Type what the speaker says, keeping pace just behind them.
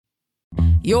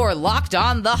You're Locked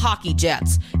On the Hockey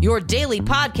Jets, your daily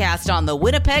podcast on the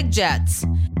Winnipeg Jets.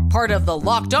 Part of the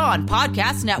Locked On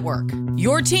Podcast Network,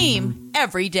 your team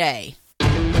every day.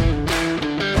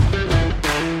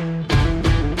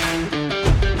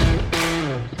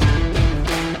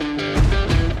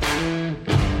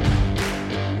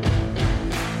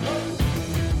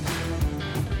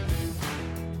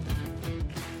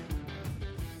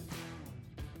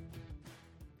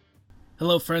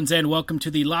 Hello, friends, and welcome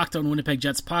to the Locked On Winnipeg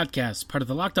Jets podcast, part of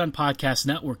the Locked On Podcast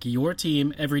Network, your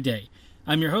team every day.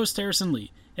 I'm your host, Harrison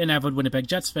Lee, an avid Winnipeg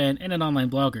Jets fan and an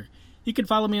online blogger. You can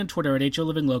follow me on Twitter at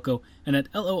HOLivingLoco and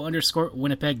at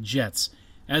LO_Winnipeg Jets.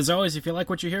 As always, if you like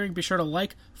what you're hearing, be sure to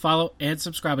like, follow, and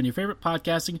subscribe on your favorite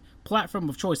podcasting platform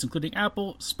of choice, including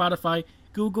Apple, Spotify,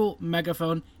 Google,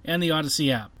 Megaphone, and the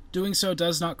Odyssey app. Doing so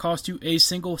does not cost you a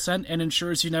single cent and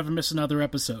ensures you never miss another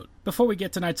episode. Before we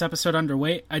get tonight's episode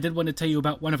underway, I did want to tell you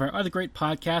about one of our other great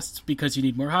podcasts because you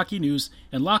need more hockey news,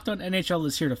 and Locked On NHL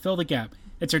is here to fill the gap.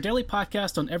 It's our daily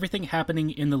podcast on everything happening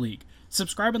in the league.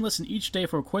 Subscribe and listen each day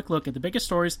for a quick look at the biggest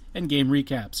stories and game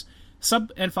recaps. Sub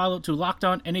and follow to Locked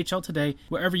On NHL Today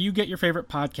wherever you get your favorite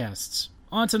podcasts.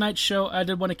 On tonight's show, I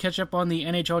did want to catch up on the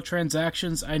NHL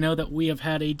transactions. I know that we have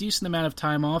had a decent amount of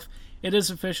time off. It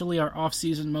is officially our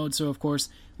off-season mode, so of course,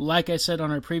 like I said on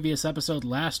our previous episode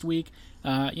last week,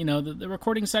 the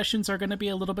recording sessions are going to be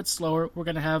a little bit slower. We're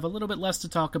going to have a little bit less to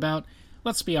talk about.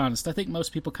 Let's be honest, I think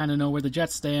most people kind of know where the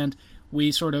Jets stand.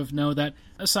 We sort of know that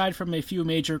aside from a few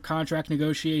major contract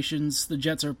negotiations, the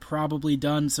Jets are probably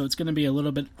done, so it's going to be a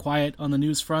little bit quiet on the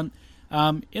news front.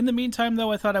 In the meantime,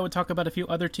 though, I thought I would talk about a few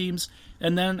other teams,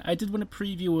 and then I did want to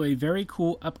preview a very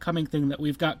cool upcoming thing that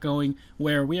we've got going,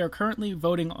 where we are currently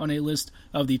voting on a list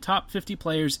of the top 50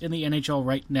 players in the NHL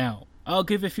right now. I'll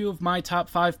give a few of my top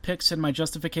 5 picks and my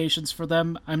justifications for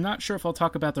them. I'm not sure if I'll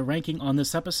talk about the ranking on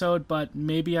this episode, but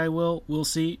maybe I will. We'll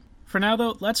see. For now,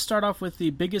 though, let's start off with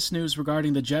the biggest news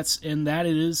regarding the Jets, and that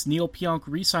is Neil Pionk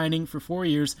re-signing for 4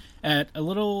 years at a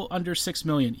little under $6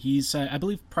 million. He's, I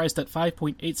believe, priced at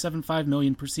 $5.875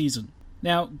 million per season.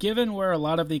 Now, given where a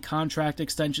lot of the contract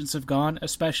extensions have gone,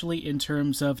 especially in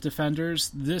terms of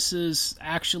defenders, this is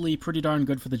actually pretty darn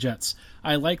good for the Jets.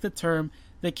 I like the term.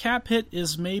 The cap hit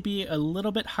is maybe a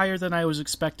little bit higher than I was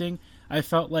expecting. I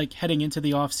felt like heading into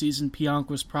the offseason, Pionk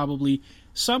was probably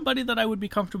somebody that I would be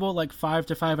comfortable like $5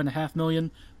 to $5.5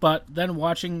 million, but then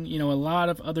watching, a lot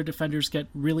of other defenders get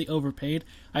really overpaid,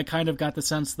 I kind of got the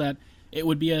sense that it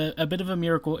would be a bit of a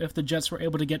miracle if the Jets were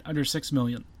able to get under $6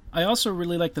 million. I also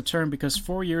really like the term because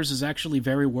 4 years is actually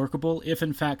very workable if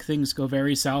in fact things go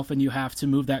very south and you have to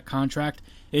move that contract.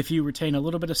 If you retain a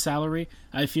little bit of salary,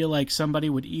 I feel like somebody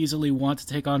would easily want to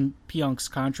take on Pionk's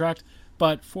contract.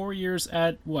 But 4 years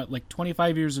at,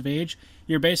 25 years of age,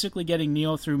 you're basically getting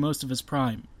Neil through most of his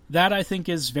prime. That, I think,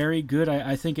 is very good.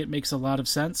 I think it makes a lot of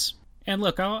sense. And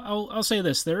look, I'll say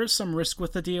this. There is some risk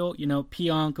with the deal.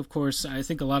 Pionk, of course, I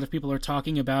think a lot of people are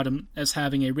talking about him as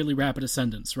having a really rapid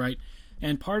ascendance, right?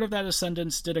 And part of that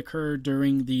ascendance did occur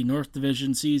during the North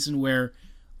Division season where,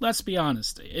 let's be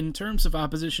honest, in terms of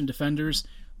opposition defenders,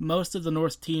 most of the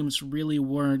North teams really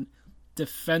weren't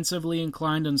defensively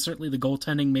inclined, and certainly the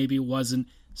goaltending maybe wasn't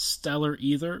stellar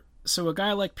either. So a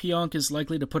guy like Pionk is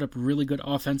likely to put up really good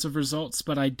offensive results,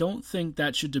 but I don't think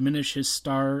that should diminish his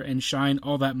star and shine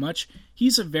all that much.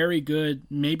 He's a very good,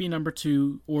 maybe number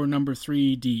 2 or number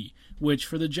 3 D, which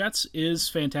for the Jets is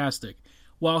fantastic.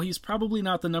 While he's probably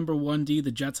not the number 1 D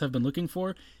the Jets have been looking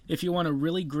for, if you want a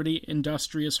really gritty,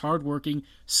 industrious, hardworking,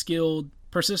 skilled,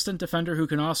 persistent defender who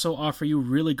can also offer you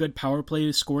really good power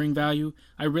play scoring value,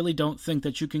 I really don't think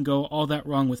that you can go all that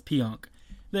wrong with Pionk.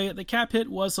 The cap hit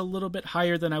was a little bit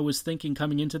higher than I was thinking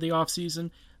coming into the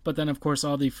offseason, but then of course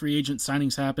all the free agent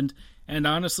signings happened, and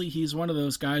honestly he's one of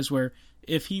those guys where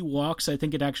if he walks, I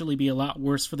think it'd actually be a lot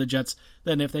worse for the Jets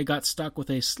than if they got stuck with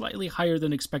a slightly higher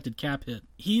than expected cap hit.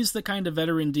 He's the kind of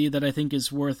veteran D that I think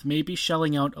is worth maybe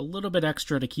shelling out a little bit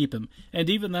extra to keep him, and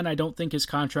even then I don't think his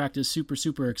contract is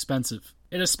super expensive.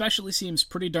 It especially seems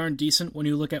pretty darn decent when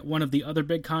you look at one of the other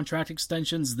big contract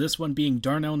extensions, this one being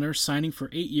Darnell Nurse signing for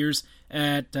 8 years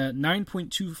at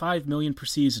 $9.25 million per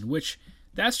season, which,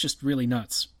 that's just really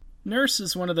nuts. Nurse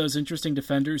is one of those interesting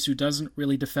defenders who doesn't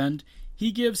really defend.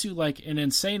 He gives you like an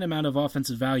insane amount of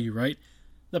offensive value, right?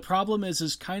 The problem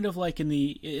is kind of like in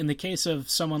the case of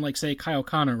someone like, say, Kyle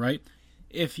Connor, right?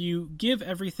 If you give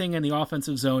everything in the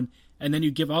offensive zone and then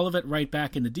you give all of it right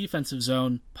back in the defensive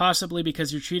zone, possibly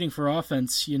because you're cheating for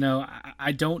offense,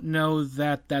 I don't know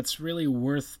that that's really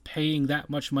worth paying that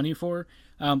much money for.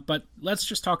 But let's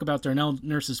just talk about Darnell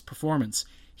Nurse's performance.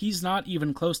 He's not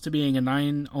even close to being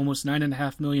a almost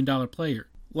 $9.5 million player.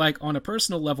 Like, on a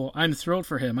personal level, I'm thrilled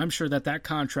for him. I'm sure that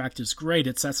contract is great.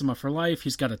 It sets him up for life.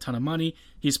 He's got a ton of money.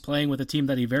 He's playing with a team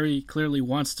that he very clearly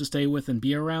wants to stay with and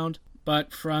be around.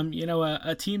 But from,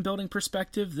 a team-building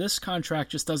perspective, this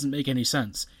contract just doesn't make any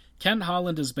sense. Ken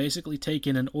Holland has basically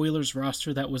taken an Oilers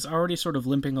roster that was already sort of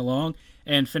limping along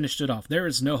and finished it off. There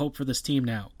is no hope for this team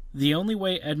now. The only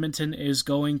way Edmonton is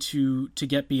going to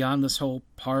get beyond this whole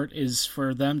part is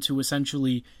for them to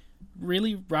essentially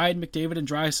really ride McDavid and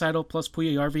Draisaitl plus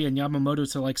Puljujarvi and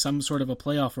Yamamoto to like some sort of a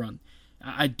playoff run.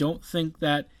 I don't think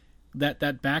that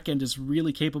back end is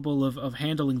really capable of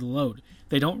handling the load.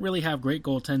 They don't really have great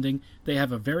goaltending. They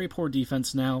have a very poor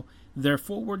defense now. Their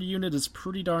forward unit is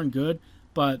pretty darn good,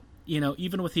 but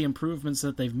even with the improvements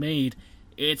that they've made,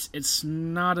 it's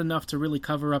not enough to really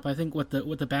cover up, I think, what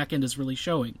the back end is really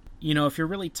showing. If you're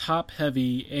really top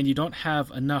heavy and you don't have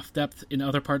enough depth in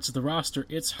other parts of the roster,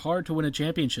 it's hard to win a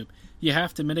championship. You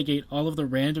have to mitigate all of the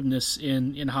randomness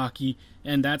in hockey,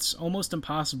 and that's almost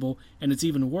impossible, and it's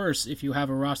even worse if you have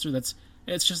a roster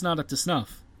it's just not up to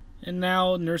snuff. And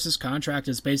now Nurse's contract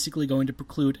is basically going to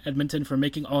preclude Edmonton from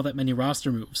making all that many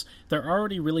roster moves. They're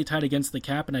already really tight against the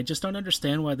cap, and I just don't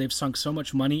understand why they've sunk so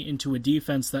much money into a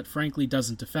defense that frankly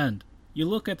doesn't defend. You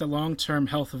look at the long-term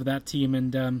health of that team,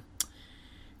 and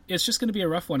it's just going to be a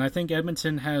rough one. I think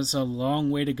Edmonton has a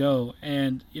long way to go,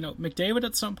 and McDavid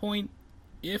at some point,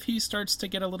 if he starts to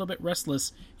get a little bit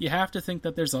restless, you have to think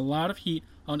that there's a lot of heat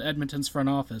on Edmonton's front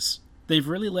office. They've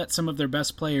really let some of their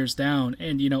best players down,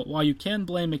 and while you can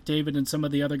blame McDavid and some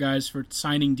of the other guys for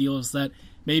signing deals that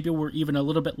maybe were even a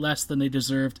little bit less than they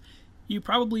deserved, you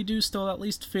probably do still at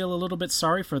least feel a little bit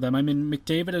sorry for them. I mean,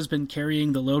 McDavid has been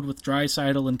carrying the load with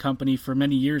Draisaitl and company for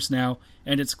many years now,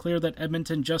 and it's clear that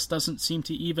Edmonton just doesn't seem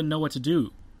to even know what to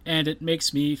do. And it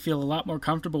makes me feel a lot more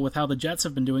comfortable with how the Jets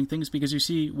have been doing things, because you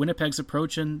see Winnipeg's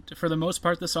approach, and for the most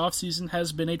part this offseason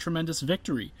has been a tremendous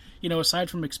victory.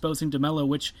 Aside from exposing DeMello,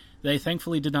 which they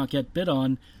thankfully did not get bid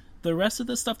on, the rest of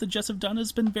the stuff the Jets have done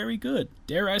has been very good.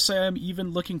 Dare I say I'm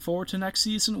even looking forward to next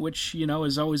season, which,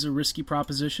 is always a risky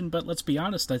proposition, but let's be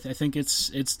honest, I think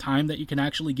it's time that you can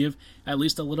actually give at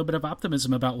least a little bit of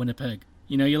optimism about Winnipeg.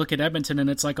 You look at Edmonton and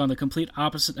it's like on the complete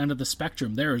opposite end of the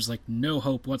spectrum. There is like no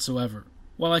hope whatsoever.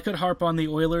 While I could harp on the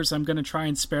Oilers, I'm going to try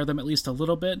and spare them at least a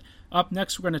little bit. Up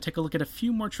next, we're going to take a look at a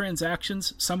few more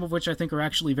transactions, some of which I think are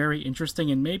actually very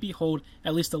interesting and maybe hold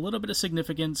at least a little bit of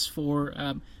significance for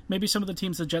maybe some of the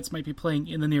teams the Jets might be playing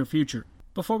in the near future.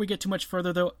 Before we get too much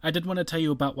further, though, I did want to tell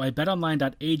you about why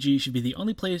BetOnline.ag should be the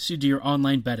only place you do your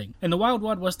online betting. In the wild,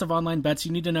 wild west of online bets,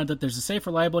 you need to know that there's a safe,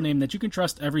 reliable name that you can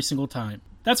trust every single time.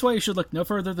 That's why you should look no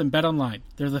further than BetOnline.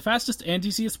 They're the fastest and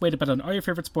easiest way to bet on all your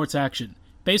favorite sports action.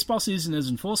 Baseball season is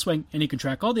in full swing, and you can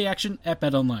track all the action at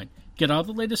BetOnline. Get all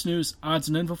the latest news, odds,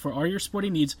 and info for all your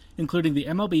sporting needs, including the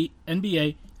MLB,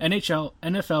 NBA, NHL,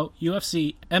 NFL,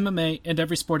 UFC, MMA, and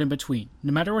every sport in between.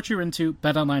 No matter what you're into,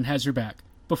 BetOnline has your back.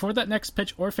 Before that next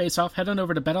pitch or face-off, head on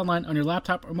over to BetOnline on your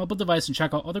laptop or mobile device and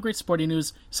check out all the great sporting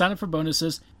news, sign up for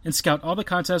bonuses, and scout all the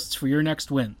contests for your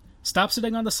next win. Stop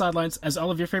sitting on the sidelines as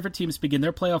all of your favorite teams begin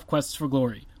their playoff quests for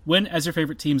glory. Win as your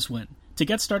favorite teams win. To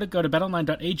get started, go to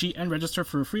betonline.ag and register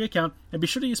for a free account, and be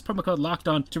sure to use promo code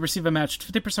LOCKEDON to receive a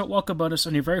matched 50% welcome bonus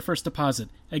on your very first deposit.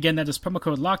 Again, that is promo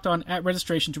code LOCKEDON at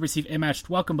registration to receive a matched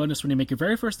welcome bonus when you make your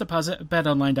very first deposit at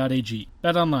betonline.ag.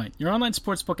 BetOnline, your online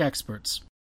sportsbook experts.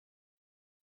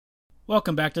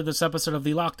 Welcome back to this episode of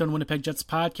the Locked On Winnipeg Jets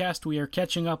podcast. We are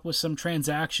catching up with some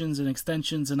transactions and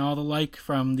extensions and all the like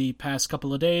from the past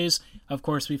couple of days. Of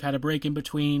course, we've had a break in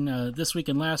between this week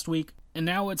and last week, and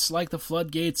now it's like the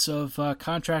floodgates of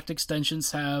contract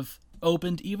extensions have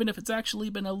opened, even if it's actually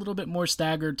been a little bit more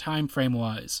staggered time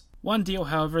frame-wise. One deal,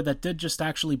 however, that did just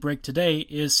actually break today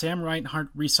is Sam Reinhart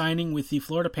re-signing with the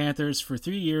Florida Panthers for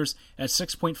 3 years at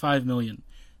 $6.5 million.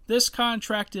 This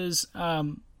contract is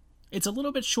it's a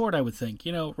little bit short, I would think.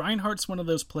 Reinhart's one of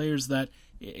those players that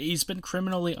he's been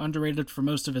criminally underrated for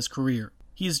most of his career.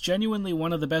 He's genuinely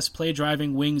one of the best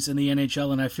play-driving wings in the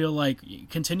NHL, and I feel like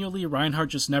continually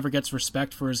Reinhart just never gets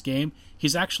respect for his game.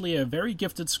 He's actually a very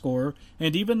gifted scorer,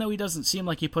 and even though he doesn't seem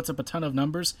like he puts up a ton of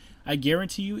numbers, I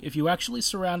guarantee you, if you actually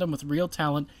surround him with real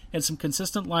talent and some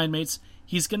consistent line mates,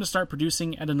 he's going to start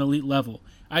producing at an elite level.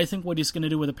 I think what he's going to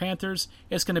do with the Panthers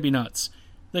is going to be nuts.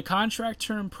 The contract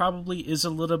term probably is a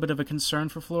little bit of a concern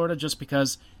for Florida just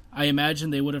because I imagine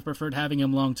they would have preferred having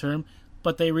him long-term,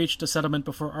 but they reached a settlement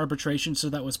before arbitration, so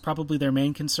that was probably their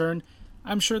main concern.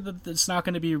 I'm sure that it's not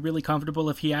going to be really comfortable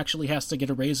if he actually has to get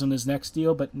a raise on his next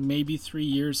deal, but maybe 3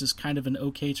 years is kind of an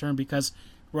okay term because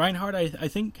Reinhart, I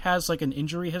think, has like an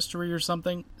injury history or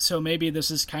something, so maybe this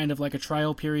is kind of like a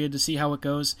trial period to see how it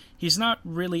goes. He's not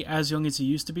really as young as he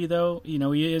used to be, though. You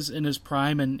know, he is in his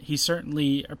prime, and he's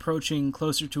certainly approaching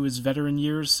closer to his veteran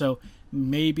years, so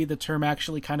maybe the term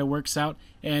actually kind of works out,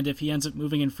 and if he ends up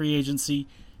moving in free agency,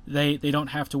 they don't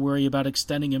have to worry about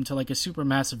extending him to like a super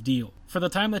massive deal. For the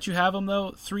time that you have him,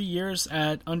 though, 3 years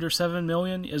at under $7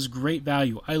 million is great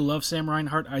value. I love Sam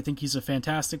Reinhart. I think he's a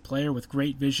fantastic player with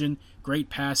great vision, great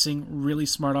passing, really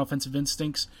smart offensive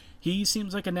instincts. He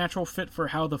seems like a natural fit for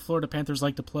how the Florida Panthers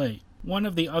like to play. One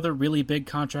of the other really big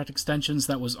contract extensions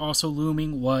that was also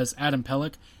looming was Adam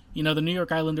Pelech. You know, the New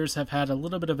York Islanders have had a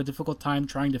little bit of a difficult time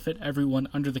trying to fit everyone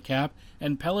under the cap,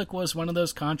 and Pelech was one of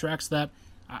those contracts that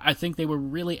I think they were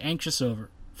really anxious over.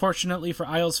 Fortunately for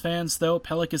Isles fans, though,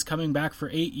 Pelech is coming back for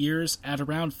 8 years at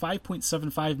around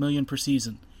 $5.75 million per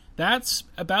season. That's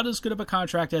about as good of a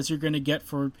contract as you're going to get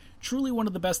for truly one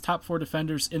of the best top 4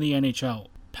 defenders in the NHL.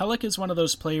 Pelech is one of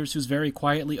those players who's very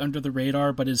quietly under the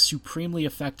radar but is supremely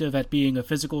effective at being a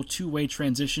physical two-way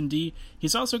transition D.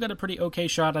 He's also got a pretty okay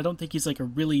shot. I don't think he's like a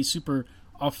really super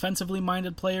offensively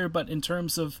minded player, but in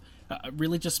terms of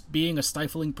really just being a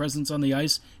stifling presence on the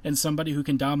ice and somebody who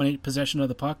can dominate possession of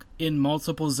the puck in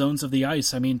multiple zones of the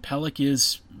ice. I mean, Pelech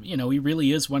is, you know, he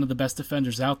really is one of the best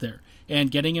defenders out there.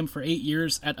 And getting him for 8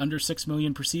 years at under $6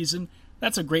 million per season,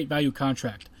 that's a great value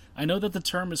contract. I know that the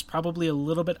term is probably a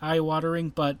little bit eye-watering,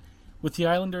 but with the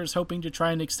Islanders hoping to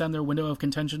try and extend their window of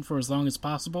contention for as long as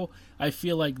possible, I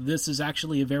feel like this is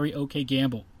actually a very okay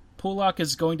gamble. Pulock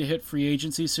is going to hit free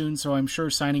agency soon, so I'm sure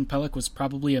signing Pelech was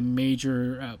probably a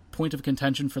major point of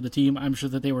contention for the team. I'm sure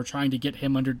that they were trying to get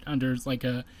him under like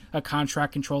a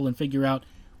contract control and figure out,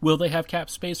 will they have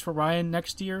cap space for Ryan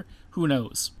next year? Who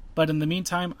knows? But in the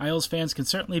meantime, Isles fans can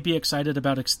certainly be excited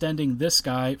about extending this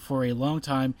guy for a long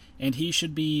time, and he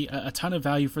should be a ton of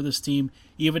value for this team,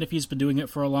 even if he's been doing it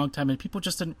for a long time and people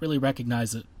just didn't really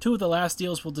recognize it. 2 of the last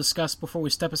deals we'll discuss before we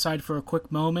step aside for a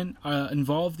quick moment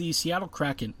involve the Seattle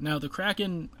Kraken. Now, the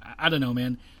Kraken, I don't know,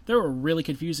 man. They're a really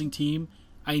confusing team.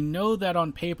 I know that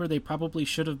on paper they probably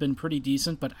should have been pretty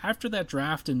decent, but after that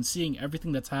draft and seeing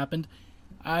everything that's happened,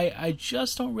 I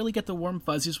just don't really get the warm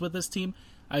fuzzies with this team.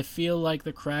 I feel like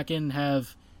the Kraken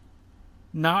have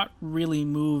not really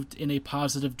moved in a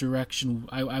positive direction,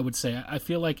 I would say. I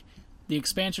feel like the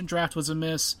expansion draft was a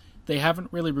miss, they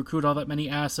haven't really recruited all that many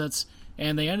assets,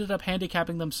 and they ended up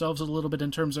handicapping themselves a little bit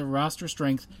in terms of roster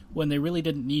strength when they really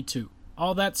didn't need to.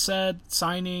 All that said,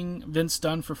 signing Vince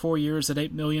Dunn for 4 years at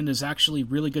 $8 million is actually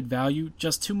really good value.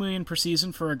 Just $2 million per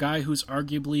season for a guy who's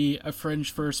arguably a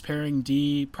fringe first pairing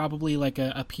D, probably like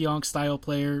a Pionk style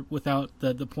player without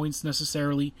the points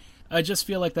necessarily. I just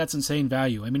feel like that's insane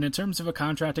value. I mean, in terms of a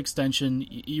contract extension,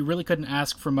 you really couldn't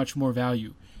ask for much more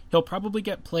value. He'll probably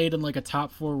get played in like a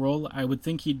top 4 role. I would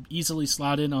think he'd easily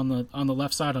slot in on the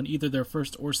left side on either their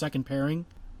first or second pairing,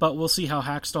 but we'll see how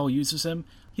Hackstall uses him.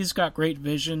 He's got great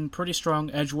vision, pretty strong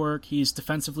edge work, he's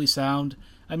defensively sound.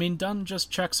 I mean, Dunn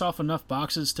just checks off enough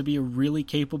boxes to be a really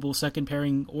capable second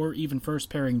pairing or even first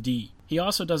pairing D. He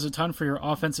also does a ton for your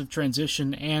offensive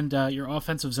transition and your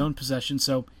offensive zone possession,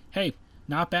 so hey,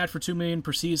 not bad for $2 million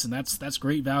per season. That's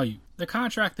great value. The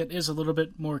contract that is a little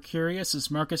bit more curious is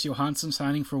Marcus Johansson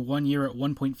signing for 1 year at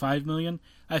 $1.5 million.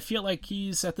 I feel like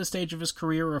he's at this stage of his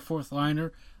career a fourth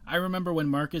liner. I remember when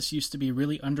Marcus used to be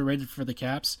really underrated for the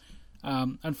Caps.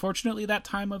 Unfortunately, that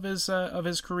time of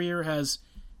his career has,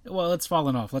 well, it's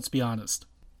fallen off, let's be honest.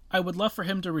 I would love for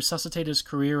him to resuscitate his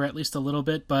career at least a little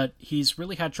bit, but he's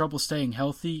really had trouble staying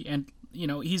healthy, and, you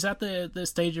know, he's at the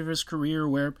stage of his career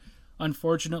where,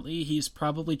 unfortunately, he's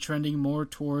probably trending more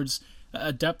towards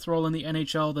a depth role in the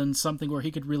NHL than something where he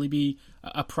could really be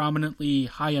a prominently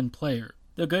high-end player.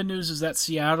 The good news is that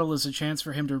Seattle is a chance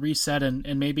for him to reset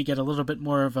and maybe get a little bit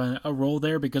more of a role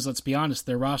there, because let's be honest,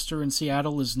 their roster in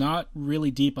Seattle is not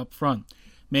really deep up front.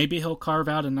 Maybe he'll carve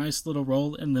out a nice little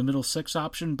role in the middle six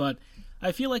option, but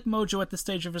I feel like Mojo at this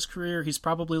stage of his career, he's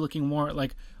probably looking more at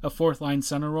like a fourth line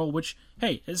center role, which,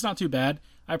 hey, it's not too bad.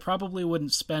 I probably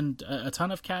wouldn't spend a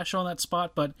ton of cash on that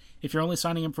spot, but if you're only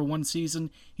signing him for 1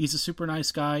 season, he's a super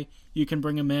nice guy. You can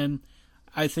bring him in.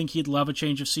 I think he'd love a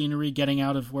change of scenery, getting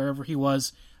out of wherever he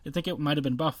was. I think it might have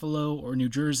been Buffalo or New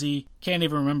Jersey. Can't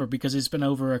even remember because he's been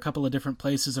over a couple of different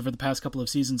places over the past couple of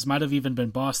seasons. Might have even been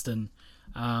Boston.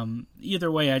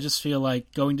 Either way, I just feel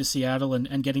like going to Seattle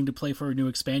and getting to play for a new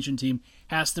expansion team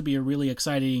has to be a really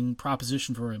exciting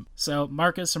proposition for him. So,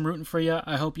 Marcus, I'm rooting for you.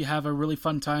 I hope you have a really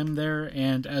fun time there.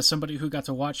 And as somebody who got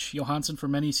to watch Johansson for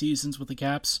many seasons with the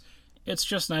Caps, it's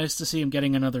just nice to see him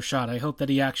getting another shot. I hope that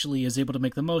he actually is able to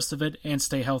make the most of it and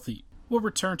stay healthy. We'll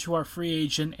return to our free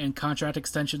agent and contract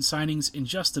extension signings in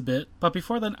just a bit, but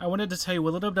before then, I wanted to tell you a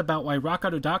little bit about why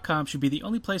RockAuto.com should be the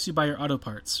only place you buy your auto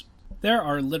parts. There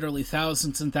are literally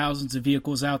thousands and thousands of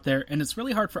vehicles out there, and it's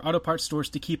really hard for auto parts stores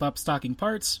to keep up stocking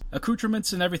parts,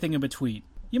 accoutrements, and everything in between.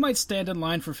 You might stand in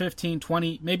line for 15,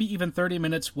 20, maybe even 30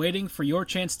 minutes waiting for your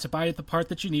chance to buy the part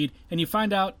that you need, and you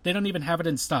find out they don't even have it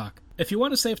in stock. If you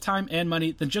want to save time and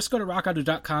money, then just go to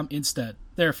RockAuto.com instead.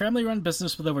 They're a family-run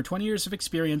business with over 20 years of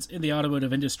experience in the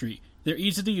automotive industry. Their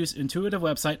easy-to-use, intuitive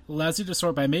website allows you to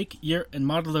sort by make, year, and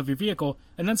model of your vehicle,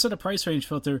 and then set a price range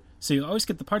filter so you always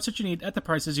get the parts that you need at the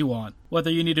prices you want.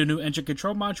 Whether you need a new engine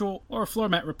control module or a floor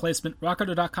mat replacement,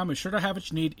 RockAuto.com is sure to have what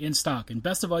you need in stock. And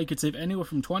best of all, you can save anywhere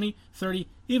from 20, 30,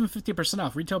 even 50%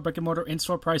 off retail brick-and-mortar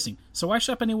in-store pricing. So why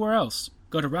shop anywhere else?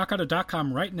 Go to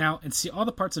RockAuto.com right now and see all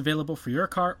the parts available for your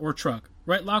car or truck.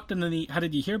 Right locked in the How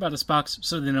Did You Hear About Us box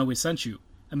so they know we sent you.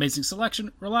 Amazing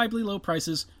selection, reliably low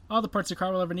prices, all the parts your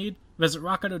car will ever need. Visit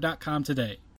RockAuto.com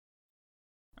today.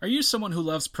 Are you someone who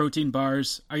loves protein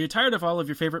bars? Are you tired of all of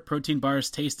your favorite protein bars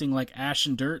tasting like ash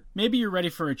and dirt? Maybe you're ready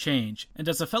for a change. And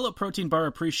as a fellow protein bar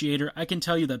appreciator, I can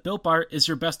tell you that Built Bar is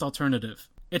your best alternative.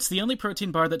 It's the only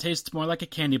protein bar that tastes more like a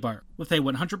candy bar, with a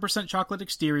 100% chocolate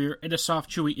exterior and a soft,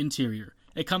 chewy interior.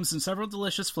 It comes in several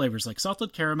delicious flavors like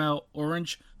salted caramel,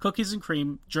 orange, cookies and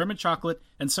cream, German chocolate,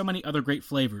 and so many other great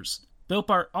flavors. Built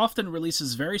Bar often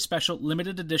releases very special,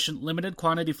 limited edition, limited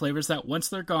quantity flavors that once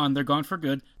they're gone for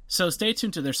good, so stay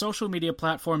tuned to their social media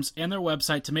platforms and their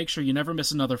website to make sure you never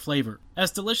miss another flavor.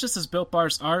 As delicious as Built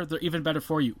Bars are, they're even better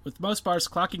for you, with most bars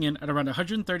clocking in at around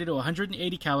 130 to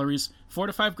 180 calories, 4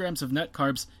 to 5 grams of net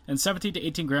carbs, and 17 to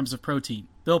 18 grams of protein.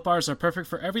 Built Bars are perfect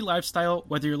for every lifestyle,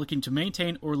 whether you're looking to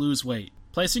maintain or lose weight.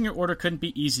 Placing your order couldn't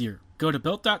be easier. Go to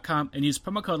Built.com and use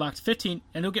promo code LOCKED15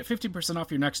 and you'll get 15% off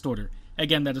your next order.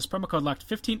 Again, that is promo code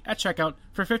LOCKED15 at checkout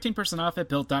for 15% off at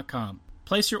Built.com.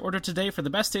 Place your order today for the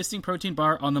best tasting protein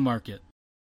bar on the market.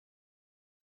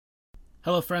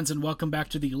 Hello friends and welcome back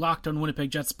to the Locked on Winnipeg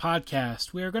Jets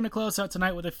podcast. We are going to close out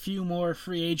tonight with a few more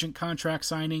free agent contract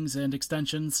signings and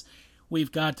extensions.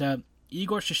 We've got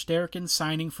Igor Shesterkin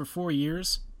signing for 4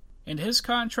 years. And his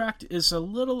contract is a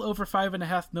little over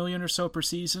 $5.5 million or so per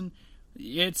season.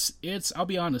 It's I'll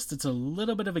be honest, it's a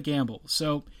little bit of a gamble.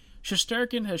 So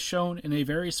Shesterkin has shown in a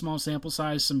very small sample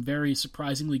size some very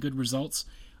surprisingly good results.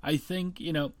 I think,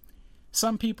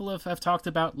 some people have talked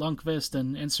about Lundqvist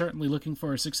and certainly looking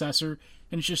for a successor,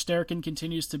 and Shesterkin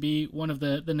continues to be one of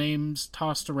the names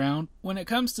tossed around. When it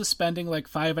comes to spending like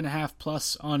 5.5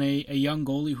 plus on a young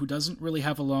goalie who doesn't really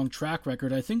have a long track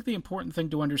record, I think the important thing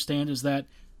to understand is that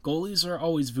goalies are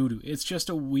always voodoo. It's just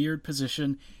a weird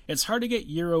position. It's hard to get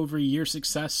year-over-year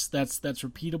success that's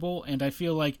repeatable, and I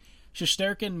feel like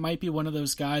Shesterkin might be one of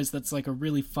those guys that's like a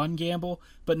really fun gamble,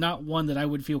 but not one that I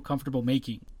would feel comfortable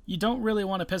making. You don't really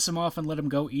want to piss him off and let him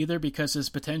go either because his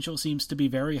potential seems to be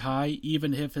very high,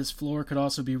 even if his floor could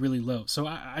also be really low. So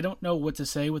I don't know what to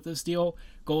say with this deal.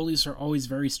 Goalies are always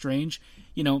very strange.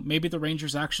 Maybe the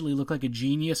Rangers actually look like a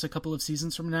genius a couple of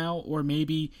seasons from now, or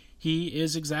maybe he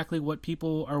is exactly what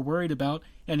people are worried about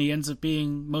and he ends up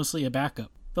being mostly a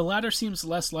backup. The latter seems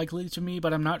less likely to me,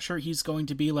 but I'm not sure he's going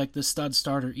to be like the stud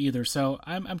starter either, so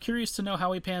I'm curious to know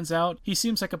how he pans out. He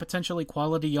seems like a potentially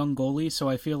quality young goalie, so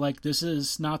I feel like this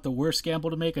is not the worst gamble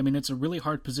to make. I mean, it's a really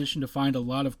hard position to find a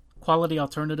lot of quality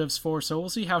alternatives for, so we'll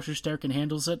see how Shesterkin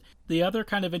handles it. The other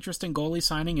kind of interesting goalie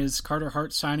signing is Carter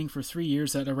Hart signing for 3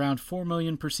 years at around $4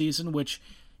 million per season, which,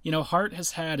 Hart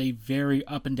has had a very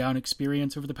up and down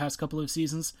experience over the past couple of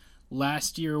seasons.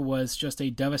 Last year was just a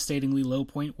devastatingly low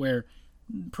point where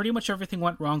pretty much everything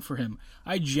went wrong for him.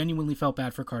 I genuinely felt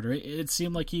bad for Carter. It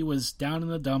seemed like he was down in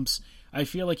the dumps. I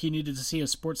feel like he needed to see a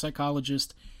sports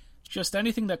psychologist. Just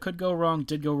anything that could go wrong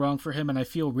did go wrong for him, and I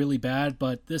feel really bad,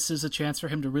 but this is a chance for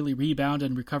him to really rebound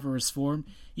and recover his form.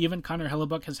 Even Connor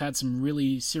Hellebuyck has had some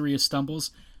really serious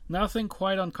stumbles. Nothing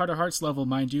quite on Carter Hart's level,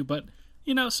 mind you, but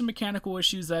some mechanical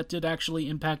issues that did actually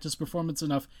impact his performance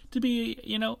enough to be,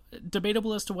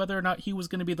 debatable as to whether or not he was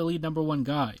going to be the lead number one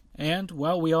guy. And,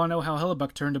 well, we all know how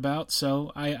Hellebuyck turned about,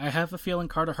 so I have a feeling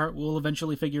Carter Hart will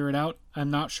eventually figure it out.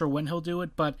 I'm not sure when he'll do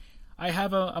it, but I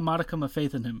have a modicum of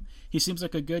faith in him. He seems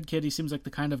like a good kid. He seems like the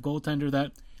kind of goaltender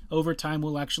that over time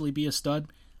will actually be a stud.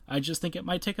 I just think it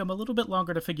might take him a little bit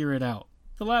longer to figure it out.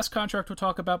 The last contract we'll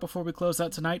talk about before we close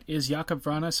out tonight is Jakub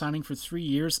Vrana signing for 3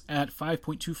 years at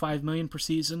 $5.25 million per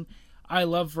season. I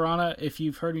love Vrana. If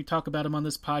you've heard me talk about him on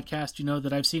this podcast, you know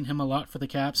that I've seen him a lot for the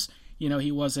Caps.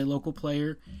 He was a local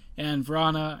player, and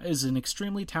Vrana is an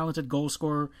extremely talented goal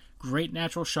scorer, great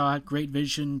natural shot, great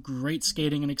vision, great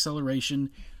skating and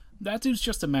acceleration. That dude's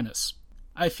just a menace.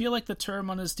 I feel like the term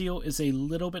on his deal is a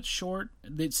little bit short.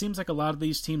 It seems like a lot of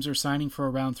these teams are signing for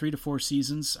around 3 to 4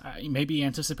 seasons, maybe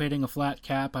anticipating a flat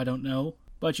cap, I don't know.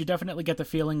 But you definitely get the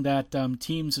feeling that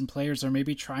teams and players are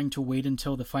maybe trying to wait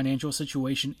until the financial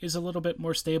situation is a little bit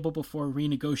more stable before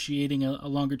renegotiating a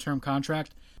longer-term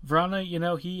contract.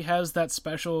 Vrana, he has that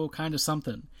special kind of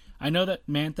something. I know that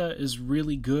Mantha is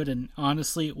really good, and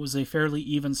honestly, it was a fairly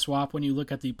even swap when you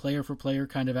look at the player-for-player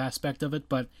kind of aspect of it,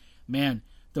 but man,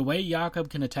 the way Jakob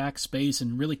can attack space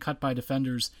and really cut by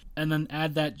defenders, and then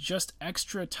add that just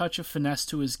extra touch of finesse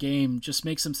to his game, just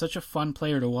makes him such a fun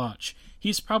player to watch.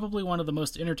 He's probably one of the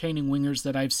most entertaining wingers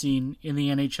that I've seen in the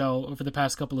NHL over the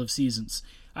past couple of seasons.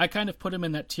 I kind of put him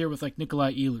in that tier with like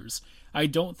Nikolai Ehlers. I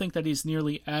don't think that he's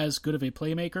nearly as good of a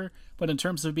playmaker, but in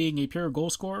terms of being a pure goal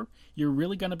scorer, you're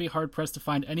really going to be hard-pressed to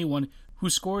find anyone who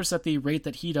scores at the rate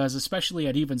that he does, especially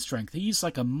at even strength. He's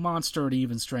like a monster at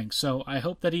even strength, so I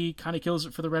hope that he kind of kills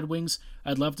it for the Red Wings.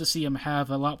 I'd love to see him have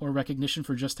a lot more recognition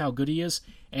for just how good he is,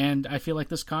 and I feel like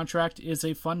this contract is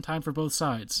a fun time for both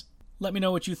sides. Let me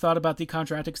know what you thought about the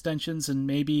contract extensions, and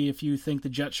maybe if you think the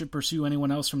Jets should pursue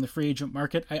anyone else from the free agent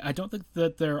market. I don't think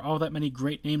that there are all that many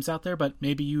great names out there, but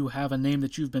maybe you have a name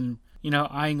that you've been,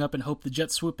 eyeing up and hope the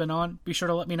Jets swoop in on. Be sure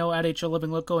to let me know at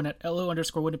HLLivingLoco and at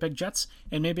LO_Winnipeg Jets,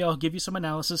 and maybe I'll give you some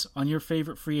analysis on your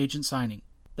favorite free agent signing.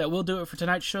 That will do it for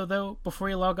tonight's show, though. Before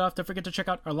you log off, don't forget to check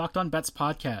out our Locked On Bets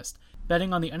podcast.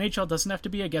 Betting on the NHL doesn't have to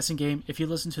be a guessing game if you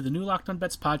listen to the new Locked On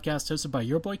Bets podcast hosted by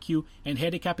your boy Q and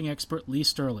handicapping expert Lee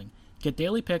Sterling. Get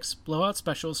daily picks, blowout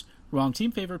specials, wrong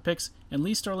team favorite picks, and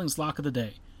Lee Sterling's lock of the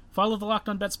day. Follow the Locked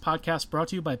On Bets podcast brought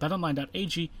to you by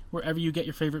BetOnline.ag wherever you get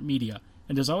your favorite media.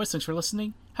 And as always, thanks for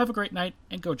listening, have a great night,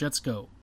 and go Jets go.